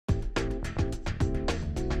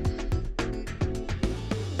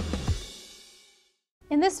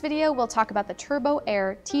In this video, we'll talk about the Turbo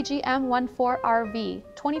Air TGM-14RV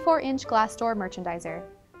 24-inch glass door merchandiser.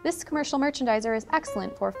 This commercial merchandiser is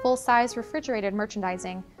excellent for full-size refrigerated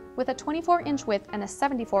merchandising with a 24-inch width and a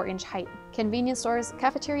 74-inch height. Convenience stores,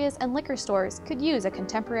 cafeterias, and liquor stores could use a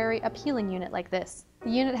contemporary, appealing unit like this. The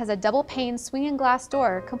unit has a double-pane swinging glass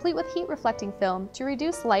door complete with heat-reflecting film to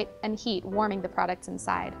reduce light and heat warming the products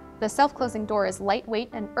inside. The self-closing door is lightweight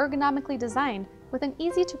and ergonomically designed with an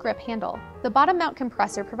easy-to-grip handle. The bottom mount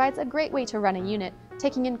compressor provides a great way to run a unit,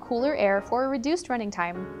 taking in cooler air for a reduced running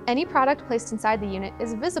time. Any product placed inside the unit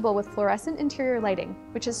is visible with fluorescent interior lighting,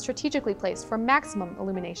 which is strategically placed for maximum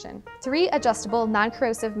illumination. 3 adjustable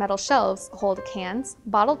non-corrosive metal shelves hold cans,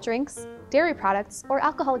 bottled drinks, dairy products, or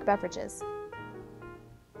alcoholic beverages.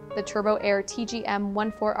 The Turbo Air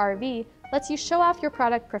TGM-14RV lets you show off your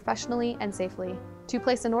product professionally and safely. To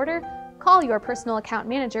place an order, call your personal account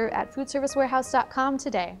manager at foodservicewarehouse.com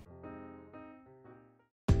today.